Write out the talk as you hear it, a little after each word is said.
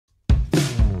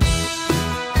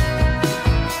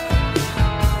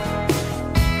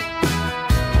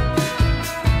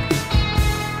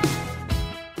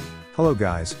Hello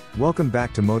guys, welcome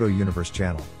back to Moto Universe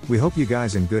channel. We hope you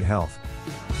guys in good health.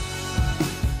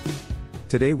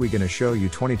 Today we're gonna show you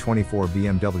 2024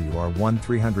 BMW R1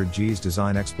 300G's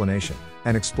design explanation,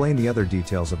 and explain the other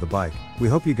details of the bike. We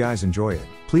hope you guys enjoy it.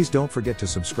 Please don't forget to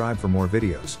subscribe for more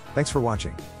videos. Thanks for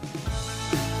watching.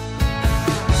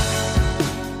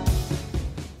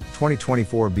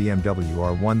 2024 BMW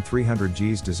R1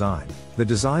 300G's design. The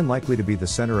design likely to be the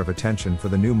center of attention for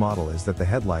the new model is that the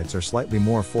headlights are slightly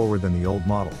more forward than the old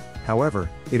model. However,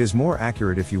 it is more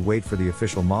accurate if you wait for the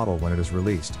official model when it is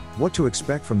released. What to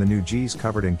expect from the new G's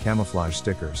covered in camouflage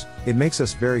stickers? It makes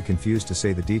us very confused to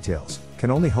say the details.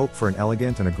 Can only hope for an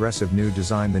elegant and aggressive new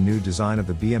design. The new design of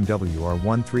the BMW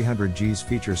R1 300G's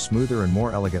features smoother and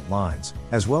more elegant lines,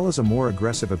 as well as a more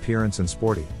aggressive appearance and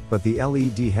sporty, but the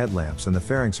LED headlamps and the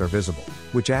fairings are visible,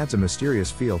 which adds a mysterious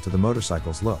feel to the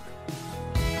motorcycle's look.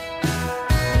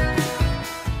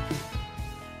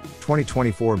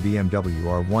 2024 BMW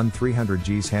R1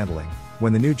 300G's handling.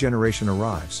 When the new generation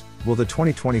arrives, will the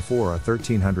 2024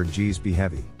 R1300G's be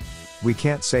heavy? We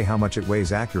can't say how much it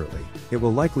weighs accurately. It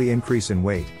will likely increase in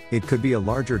weight. It could be a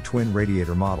larger twin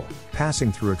radiator model.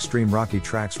 Passing through extreme rocky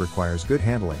tracks requires good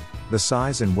handling. The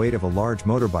size and weight of a large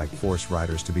motorbike force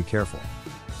riders to be careful.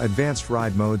 Advanced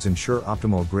ride modes ensure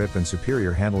optimal grip and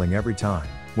superior handling every time.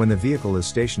 When the vehicle is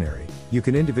stationary, you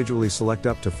can individually select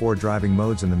up to 4 driving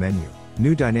modes in the menu.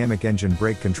 New dynamic engine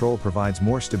brake control provides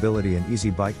more stability and easy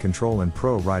bike control in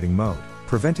pro riding mode,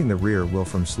 preventing the rear wheel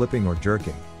from slipping or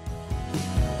jerking.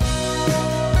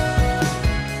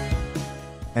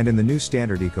 And in the new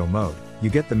standard eco mode, you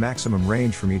get the maximum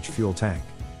range from each fuel tank.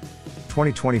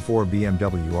 2024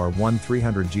 BMW R1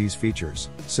 300G's features.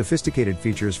 Sophisticated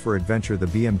features for adventure. The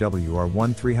BMW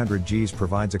R1 300G's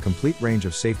provides a complete range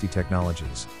of safety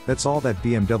technologies. That's all that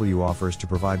BMW offers to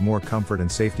provide more comfort and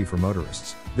safety for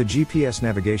motorists. The GPS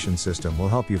navigation system will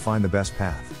help you find the best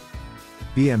path.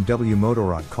 BMW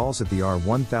Motorrad calls it the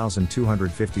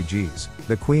R1250G's,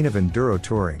 the queen of enduro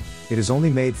touring. It is only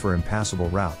made for impassable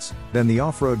routes. Then the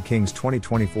Off-Road Kings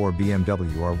 2024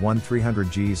 BMW R1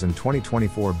 300G's and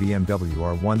 2024 BMW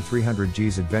R1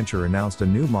 300G's Adventure announced a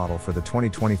new model for the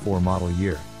 2024 model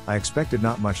year. I expected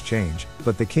not much change,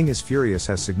 but the King is Furious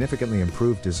has significantly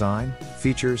improved design,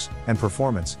 features, and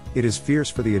performance. It is fierce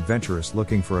for the adventurous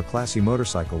looking for a classy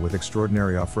motorcycle with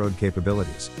extraordinary off-road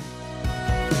capabilities.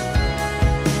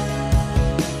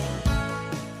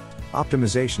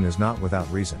 Optimization is not without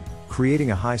reason.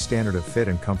 Creating a high standard of fit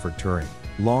and comfort touring.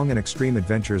 Long and extreme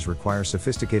adventures require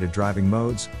sophisticated driving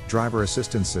modes, driver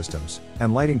assistance systems,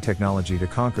 and lighting technology to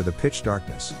conquer the pitch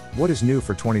darkness. What is new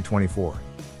for 2024?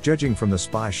 Judging from the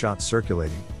spy shots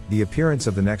circulating, the appearance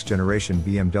of the next generation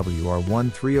BMW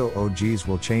R1 300G's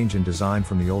will change in design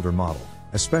from the older model.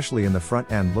 Especially in the front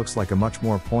end, looks like a much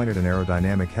more pointed and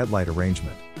aerodynamic headlight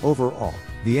arrangement. Overall,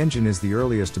 the engine is the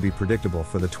earliest to be predictable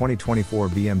for the 2024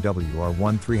 BMW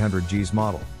R1 300G's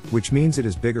model, which means it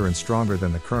is bigger and stronger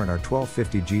than the current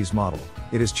R1250G's model.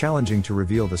 It is challenging to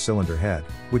reveal the cylinder head,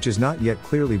 which is not yet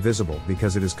clearly visible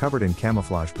because it is covered in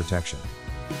camouflage protection.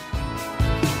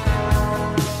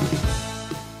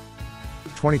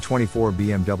 2024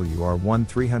 BMW R1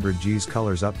 300G's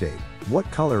colors update.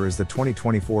 What color is the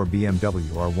 2024 BMW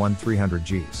R1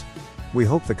 300G's? We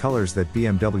hope the colors that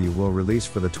BMW will release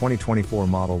for the 2024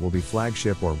 model will be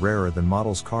flagship or rarer than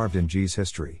models carved in G's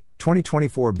history.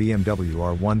 2024 BMW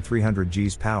R1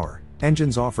 300G's power.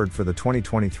 Engines offered for the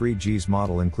 2023 G's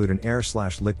model include an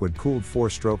air/liquid cooled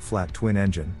 4-stroke flat twin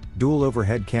engine, dual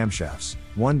overhead camshafts,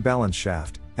 one balance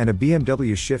shaft, and a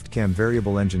BMW shift cam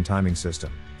variable engine timing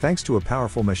system. Thanks to a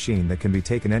powerful machine that can be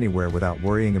taken anywhere without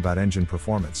worrying about engine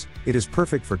performance, it is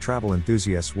perfect for travel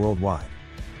enthusiasts worldwide.